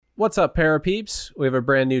What's up, Parapeeps? We have a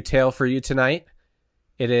brand new tale for you tonight.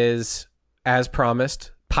 It is, as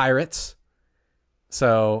promised, pirates.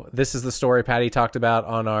 So this is the story Patty talked about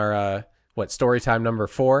on our, Storytime number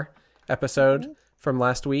 4 episode from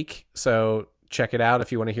last week. So check it out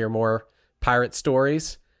if you want to hear more pirate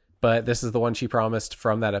stories. But this is the one she promised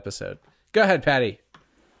from that episode. Go ahead, Patty.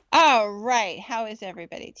 All right. How is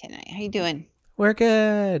everybody tonight? How you doing? We're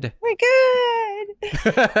good. We're good.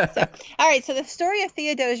 All right. So the story of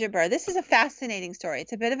Theodosia Burr. This is a fascinating story.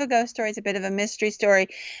 It's a bit of a ghost story. It's a bit of a mystery story.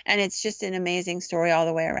 And it's just an amazing story all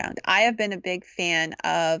the way around. I have been a big fan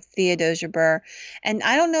of Theodosia Burr. And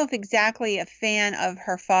I don't know if exactly a fan of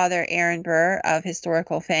her father, Aaron Burr, of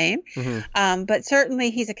historical fame. But certainly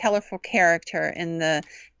he's a colorful character in the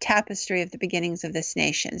tapestry of the beginnings of this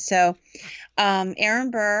nation. So Aaron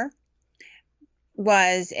Burr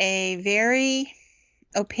was a very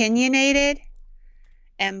opinionated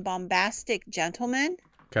and bombastic gentleman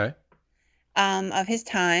of his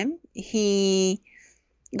time. He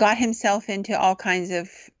got himself into all kinds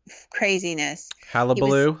of craziness.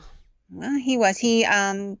 Hullabaloo. He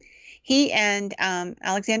and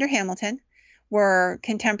Alexander Hamilton were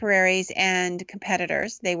contemporaries and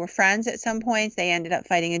competitors. They were friends at some points. They ended up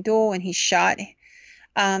fighting a duel and he shot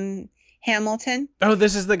Hamilton. Oh,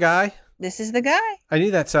 this is the guy? This is the guy. I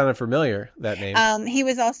knew that sounded familiar, that name. He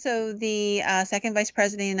was also the second vice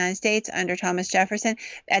president of the United States under Thomas Jefferson.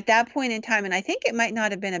 At that point in time, and I think it might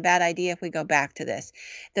not have been a bad idea if we go back to this,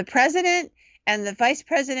 the president and the vice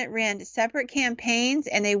president ran separate campaigns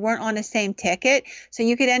and they weren't on the same ticket. So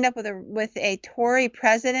you could end up with a Tory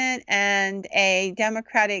president and a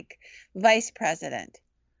Democratic vice president.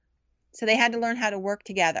 So they had to learn how to work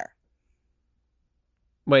together.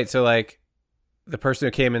 Wait, so like the person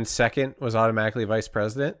who came in second was automatically vice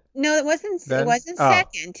president? No, it wasn't. Then? It wasn't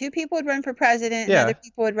second. 2 people would run for president, and other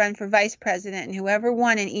people would run for vice president, and whoever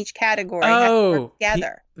won in each category had to work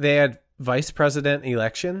together. They had vice president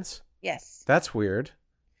elections? Yes. That's weird.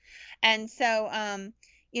 And so,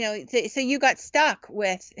 so you got stuck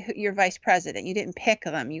with your vice president. You didn't pick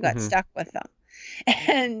them. You got stuck with them.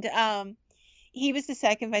 And he was the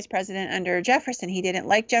second vice president under Jefferson. He didn't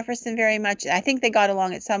like Jefferson very much. I think they got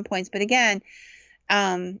along at some points. But again,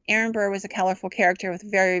 Aaron Burr was a colorful character with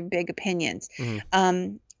very big opinions.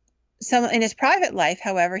 So in his private life,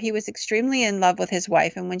 however, he was extremely in love with his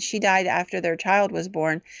wife. And when she died after their child was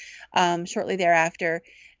born, shortly thereafter,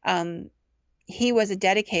 he was a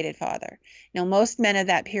dedicated father. Now, most men of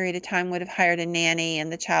that period of time would have hired a nanny,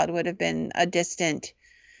 and the child would have been a distant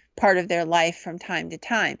part of their life from time to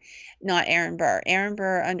time. Not Aaron Burr. Aaron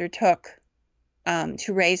Burr undertook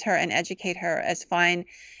to raise her and educate her as fine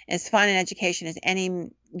an education as any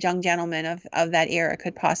young gentleman of that era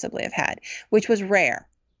could possibly have had, which was rare.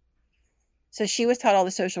 So she was taught all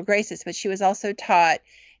the social graces, but she was also taught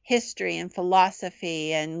history and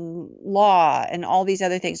philosophy and law and all these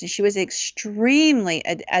other things. And she was an extremely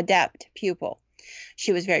adept pupil.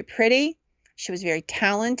 She was very pretty. She was very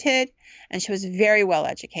talented, and she was very well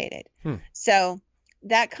educated. So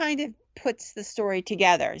that kind of puts the story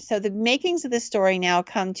together. So the makings of the story now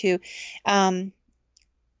come to,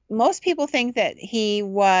 most people think that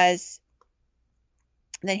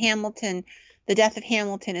Hamilton, the death of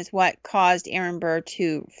Hamilton is what caused Aaron Burr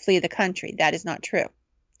to flee the country. That is not true.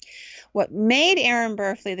 What made Aaron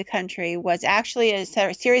Burr flee the country was actually a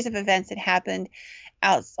series of events that happened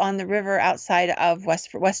out on the river outside of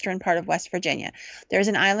western part of West Virginia. There's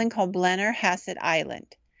an island called Blennerhassett Island,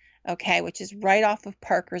 which is right off of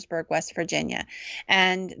Parkersburg, West Virginia.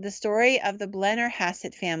 And the story of the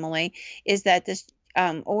Blennerhassett family is that this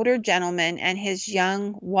older gentleman and his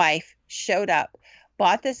young wife showed up,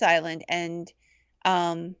 bought this island, and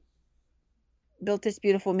built this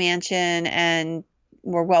beautiful mansion and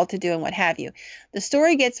were well-to-do and what have you. The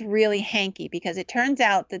story gets really hanky because it turns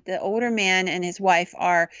out that the older man and his wife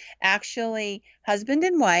are actually husband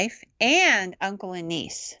and wife and uncle and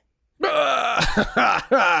niece. Oh,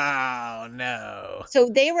 no. So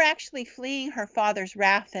they were actually fleeing her father's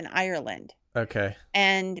wrath in Ireland. Okay.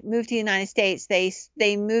 And moved to the United States.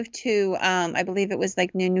 They moved to, I believe it was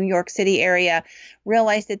like New York City area,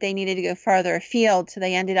 realized that they needed to go farther afield. So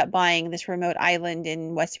they ended up buying this remote island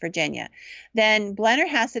in West Virginia. Then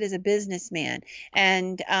Blennerhassett is a businessman,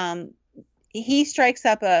 and he strikes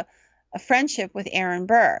up a friendship with Aaron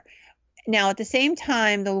Burr. Now, at the same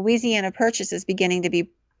time, the Louisiana Purchase is beginning to be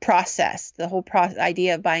processed, the whole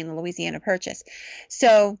idea of buying the Louisiana Purchase.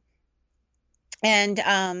 So,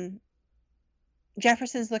 and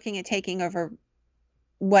Jefferson's looking at taking over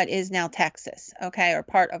what is now Texas, or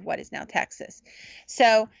part of what is now Texas.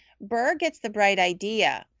 So Burr gets the bright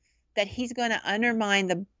idea that he's going to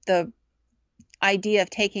undermine the idea of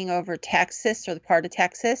taking over Texas, or the part of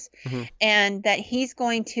Texas, and that he's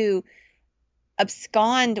going to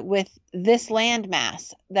abscond with this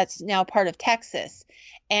landmass that's now part of Texas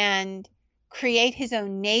and create his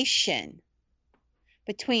own nation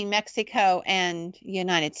between Mexico and the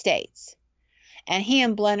United States. And he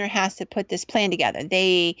and Blennerhassett put this plan together.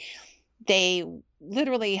 They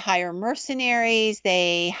literally hire mercenaries.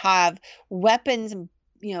 They have weapons,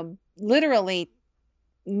 literally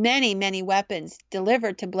many, many weapons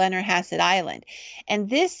delivered to Blennerhassett Island. And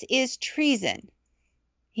this is treason.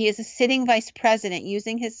 He is a sitting vice president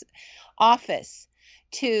using his office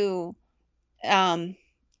to, and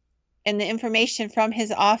the information from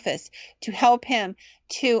his office to help him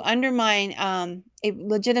to undermine a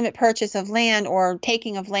legitimate purchase of land or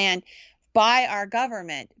taking of land by our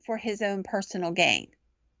government for his own personal gain.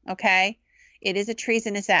 Okay? It is a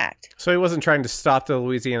treasonous act. So he wasn't trying to stop the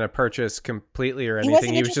Louisiana Purchase completely or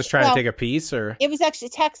anything. He was just trying to take a piece, or? It was actually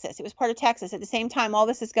Texas. It was part of Texas. At the same time, all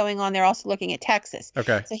this is going on, they're also looking at Texas.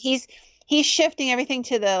 Okay. So he's shifting everything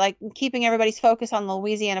to keeping everybody's focus on the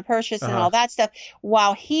Louisiana Purchase and all that stuff,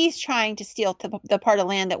 while he's trying to steal the part of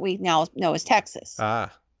land that we now know as Texas.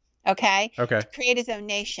 Okay? Okay. To create his own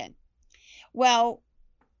nation. Well,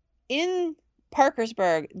 in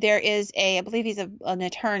Parkersburg, there is I believe he's an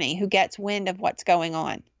attorney who gets wind of what's going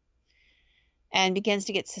on and begins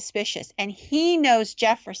to get suspicious. And he knows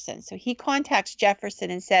Jefferson. So he contacts Jefferson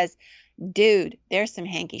and says, dude, there's some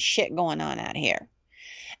hanky shit going on out here.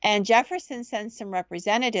 And Jefferson sends some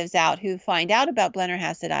representatives out who find out about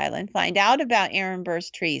Blennerhassett Island, find out about Aaron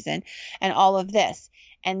Burr's treason and all of this.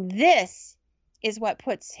 And this is what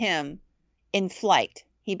puts him in flight.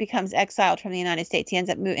 He becomes exiled from the United States. He ends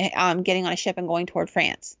up getting on a ship and going toward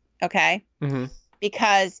France. Okay?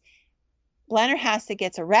 Because Blennerhassett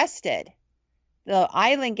gets arrested. The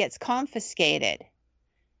island gets confiscated.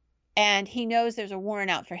 And he knows there's a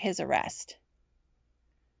warrant out for his arrest.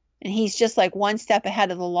 And he's just like one step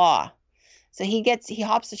ahead of the law. So he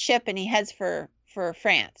hops a ship and he heads for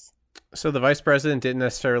France. So the vice president didn't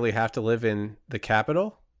necessarily have to live in the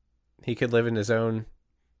capital? He could live in his own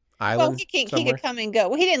island. Well, he could come and go.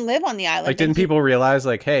 Well, he didn't live on the island. Like, didn't people realize,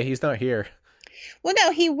 like, hey, he's not here? Well,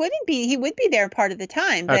 no, he wouldn't be. He would be there part of the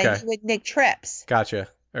time, but he would make trips. Gotcha.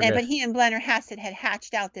 Okay. But he and Blennerhassett had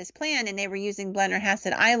hatched out this plan, and they were using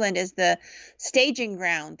Blennerhassett Island as the staging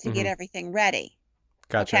ground to get everything ready.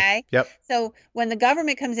 Gotcha. Okay? Yep. So when the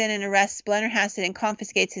government comes in and arrests Blennerhassett and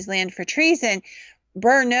confiscates his land for treason,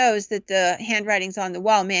 Burr knows that the handwriting's on the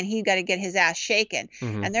wall. Man, he got to get his ass shaken.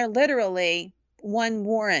 And they're literally one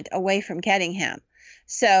warrant away from getting him.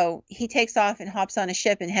 So he takes off and hops on a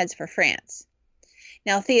ship and heads for France.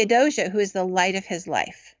 Now, Theodosia, who is the light of his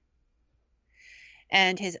life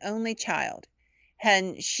and his only child,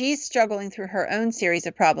 and she's struggling through her own series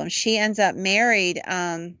of problems. She ends up married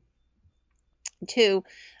to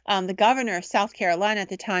the governor of South Carolina at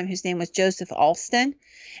the time, whose name was Joseph Alston,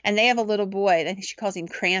 and they have a little boy. I think she calls him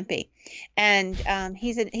Crampy, and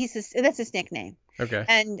that's his nickname. Okay.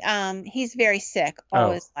 And he's very sick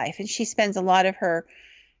all his life, and she spends a lot of her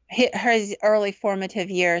early formative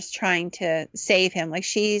years trying to save him. Like,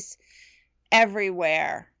 she's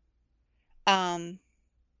everywhere.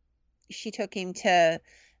 She took him to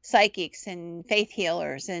psychics and faith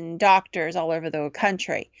healers and doctors all over the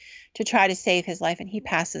country to try to save his life, and he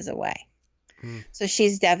passes away. So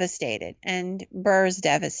she's devastated, and Burr's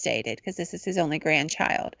devastated because this is his only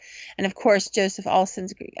grandchild. And of course, Joseph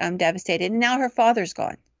Alston's devastated, and now her father's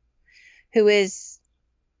gone, who is,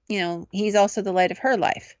 he's also the light of her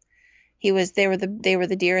life. They were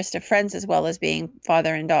the dearest of friends, as well as being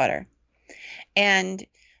father and daughter. And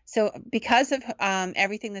so because of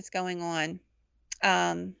everything that's going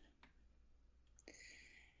on,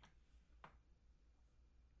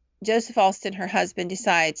 Joseph Alston, her husband,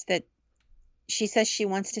 decides that she says she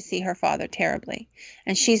wants to see her father terribly.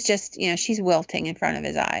 And she's just, she's wilting in front of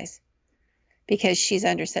his eyes because she's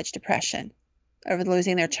under such depression over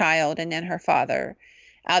losing their child and then her father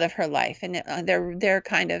out of her life. And they're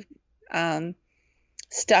kind of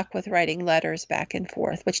stuck with writing letters back and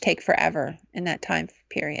forth, which take forever in that time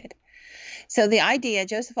period. So the idea,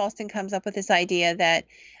 Joseph Alston comes up with this idea that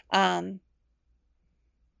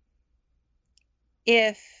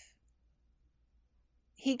if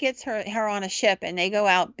he gets her on a ship and they go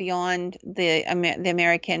out beyond the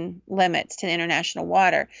American limits to international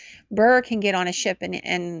water, Burr can get on a ship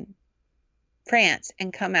in France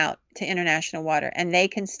and come out to international water, and they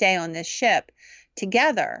can stay on this ship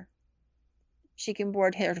together. She can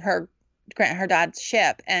board her dad's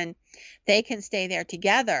ship, and they can stay there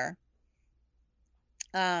together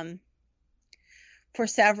for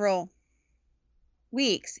several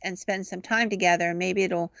weeks and spend some time together. Maybe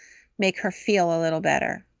it'll make her feel a little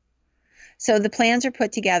better. So the plans are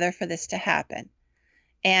put together for this to happen.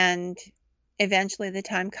 And eventually the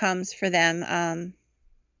time comes for them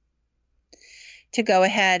to go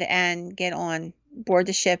ahead and get on board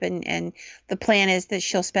the ship. And the plan is that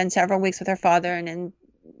she'll spend several weeks with her father and then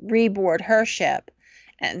reboard her ship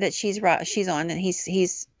that she's on, and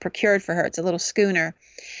he's procured for her. It's a little schooner.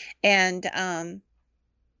 And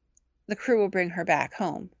the crew will bring her back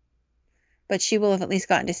home. But she will have at least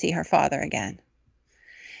gotten to see her father again.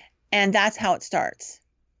 And that's how it starts.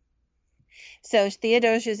 So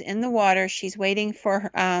Theodosia's in the water. She's waiting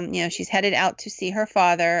for, she's headed out to see her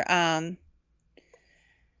father.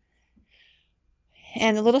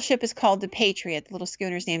 And the little ship is called the Patriot. The little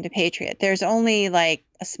schooner's named the Patriot. There's only like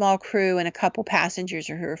a small crew and a couple passengers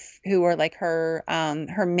who are like her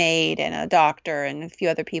maid and a doctor and a few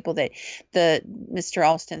other people that the Mr.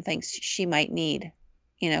 Alston thinks she might need,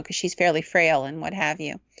 because she's fairly frail and what have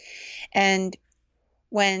you. And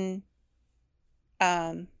when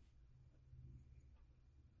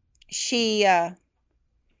she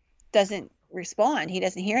doesn't respond, he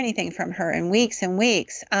doesn't hear anything from her in weeks and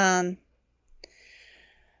weeks.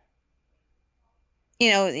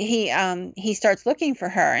 He starts looking for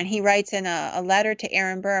her, and he writes in a letter to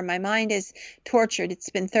Aaron Burr. My mind is tortured. It's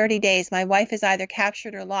been 30 days. My wife is either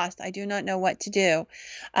captured or lost. I do not know what to do.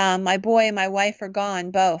 My boy and my wife are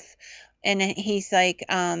gone, both. And he's like,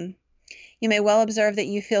 you may well observe that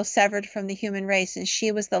you feel severed from the human race, and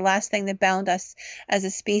she was the last thing that bound us as a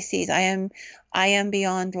species. I am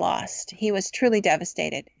beyond lost. He was truly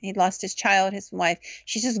devastated. He'd lost his child, his wife.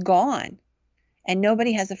 She's just gone. And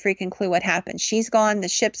nobody has a freaking clue what happened. She's gone. The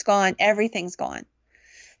ship's gone. Everything's gone.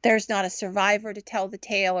 There's not a survivor to tell the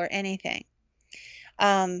tale or anything.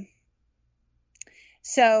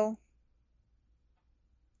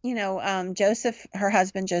 Joseph, her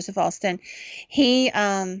husband, Joseph Alston, he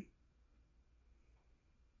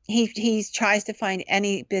tries to find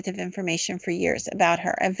any bit of information for years about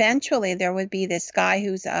her. Eventually, there would be this guy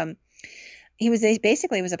who's he was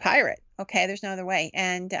a pirate. Okay, there's no other way.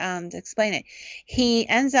 And to explain it, he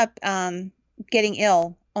ends up getting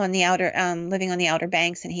ill on the outer, living on the Outer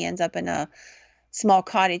Banks, and he ends up in a small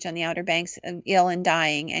cottage on the Outer Banks, ill and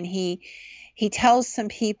dying. And he tells some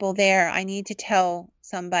people there, I need to tell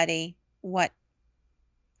somebody what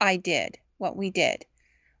we did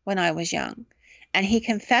when I was young. And he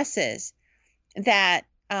confesses that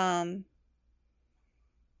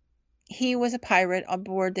he was a pirate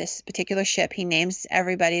aboard this particular ship. He names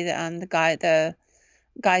everybody. The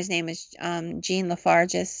guy's name is Jean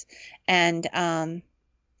Lafargus, and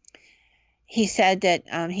he said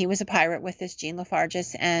that he was a pirate with this Jean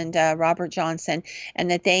Lafargus and Robert Johnson,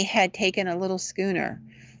 and that they had taken a little schooner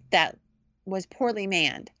that was poorly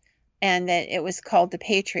manned, and that it was called the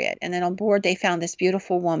Patriot. And then on board they found this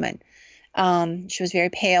beautiful woman. She was very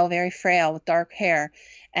pale, very frail, with dark hair,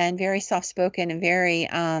 and very soft-spoken and very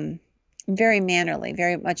mannerly,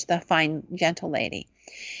 very much the fine, gentle lady.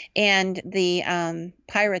 And the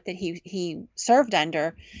pirate that he served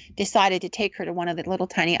under decided to take her to one of the little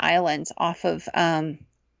tiny islands off of the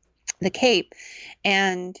Cape,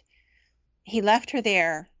 and he left her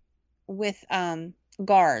there with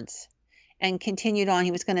guards and continued on.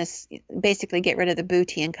 He was going to basically get rid of the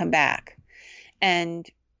booty and come back, and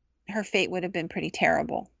her fate would have been pretty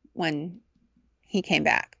terrible when he came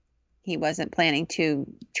back. He wasn't planning to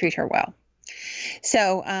treat her well.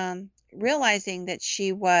 So realizing that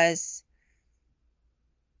she was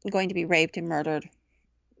going to be raped and murdered,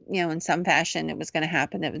 in some fashion, it was going to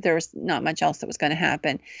happen. That there was not much else that was going to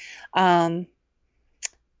happen.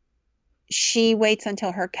 She waits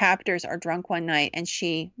until her captors are drunk one night, and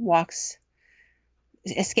she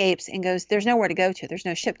escapes and goes, there's nowhere to go to. There's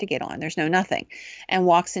no ship to get on. There's no nothing, and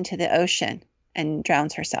walks into the ocean and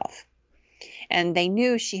drowns herself. And they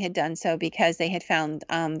knew she had done so because they had found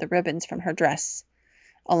the ribbons from her dress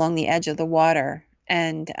along the edge of the water,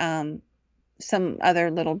 and some other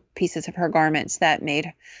little pieces of her garments that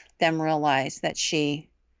made them realize that she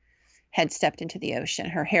had stepped into the ocean,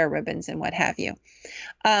 her hair ribbons and what have you.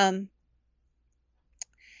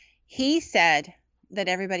 He said that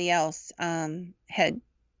everybody else had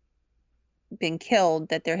been killed,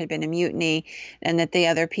 that there had been a mutiny, and that the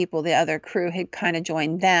other people, the other crew, had kind of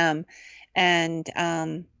joined them. And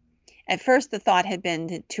at first the thought had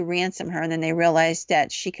been to ransom her, and then they realized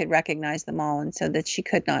that she could recognize them all, and so that she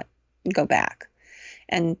could not go back.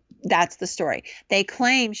 And that's the story. They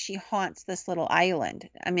claim she haunts this little island.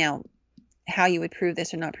 I mean, how you would prove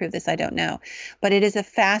this or not prove this, I don't know. But it is a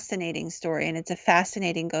fascinating story, and it's a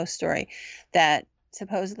fascinating ghost story that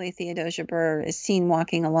supposedly Theodosia Burr is seen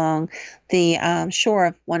walking along the shore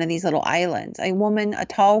of one of these little islands. A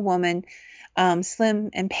tall woman, slim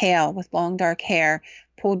and pale with long dark hair,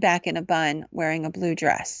 pulled back in a bun, wearing a blue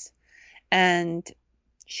dress. And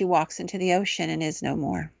she walks into the ocean and is no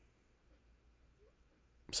more.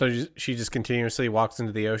 So she just continuously walks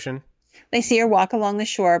into the ocean? They see her walk along the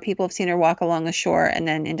shore. People have seen her walk along the shore and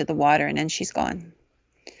then into the water, and then she's gone.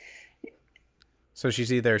 So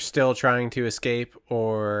she's either still trying to escape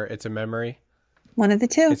or it's a memory? One of the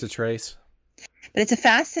two. It's a trace. But it's a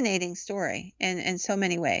fascinating story in so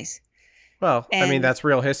many ways. Well, I mean, that's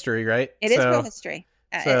real history, right? It is real history.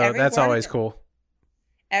 So that's always cool.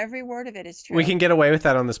 Every word of it is true. We can get away with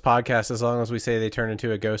that on this podcast as long as we say they turn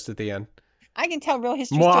into a ghost at the end. I can tell real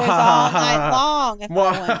history stories all night long if I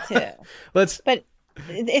want to. But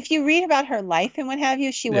if you read about her life and what have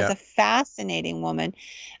you, she was a fascinating woman.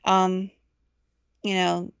 You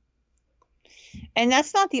know, and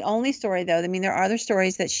that's not the only story, though. I mean, there are other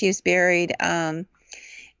stories that she was buried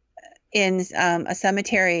in a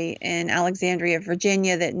cemetery in Alexandria,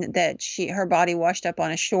 Virginia, that her body washed up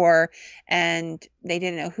on a shore, and they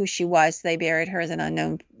didn't know who she was. So they buried her as an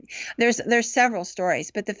unknown. There's several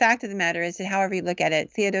stories, but the fact of the matter is that however you look at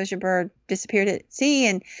it, Theodosia Burr disappeared at sea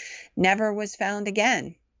and never was found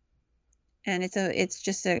again. And it's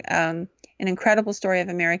just an incredible story of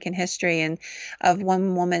American history and of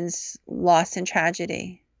one woman's loss and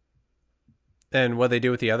tragedy. And what they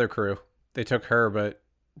do with the other crew? They took her, but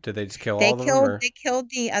did they just kill all of them? Or? They killed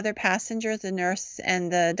the other passengers, the nurse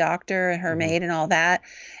and the doctor and her maid and all that.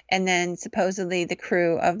 And then supposedly the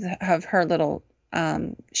crew of her little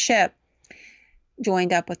ship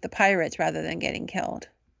joined up with the pirates rather than getting killed,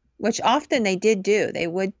 which often they did do. They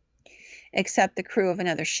would accept the crew of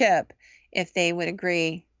another ship if they would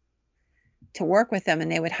agree to work with them,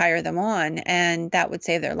 and they would hire them on, and that would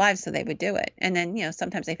save their lives, so they would do it. And then,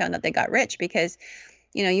 sometimes they found out they got rich because,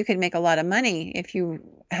 you could make a lot of money if you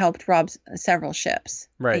helped rob several ships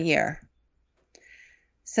a year.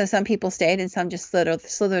 So some people stayed, and some just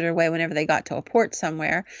slithered away whenever they got to a port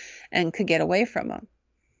somewhere and could get away from them.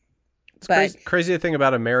 It's crazy to think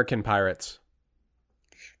about American pirates.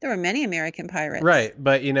 There were many American pirates. Right,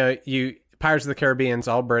 but Pirates of the Caribbean's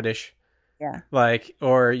all British. Yeah.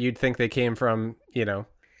 Or you'd think they came from, the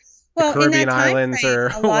Caribbean islands or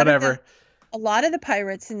whatever. A lot of the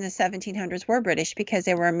pirates in the 1700s were British because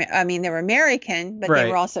they were American, but they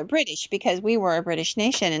were also British because we were a British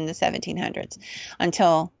nation in the 1700s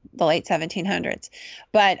until the late 1700s.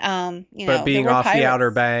 But, but being off the Outer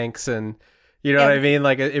Banks and, what I mean?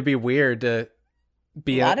 Like, it'd be weird to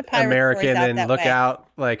be an American and look out,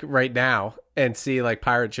 like, right now and see, like,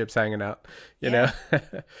 pirate ships hanging out, you know?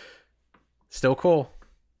 Still cool.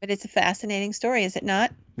 But it's a fascinating story, is it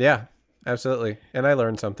not? Yeah, absolutely. And I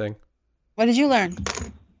learned something. What did you learn?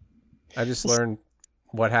 I just learned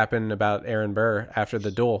what happened about Aaron Burr after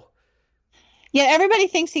the duel. Yeah, everybody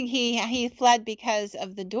thinks he fled because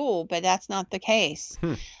of the duel, but that's not the case.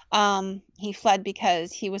 He fled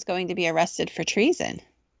because he was going to be arrested for treason.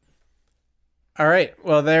 All right.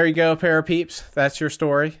 Well, there you go, Parapeeps. That's your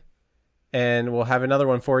story. And we'll have another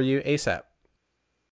one for you ASAP.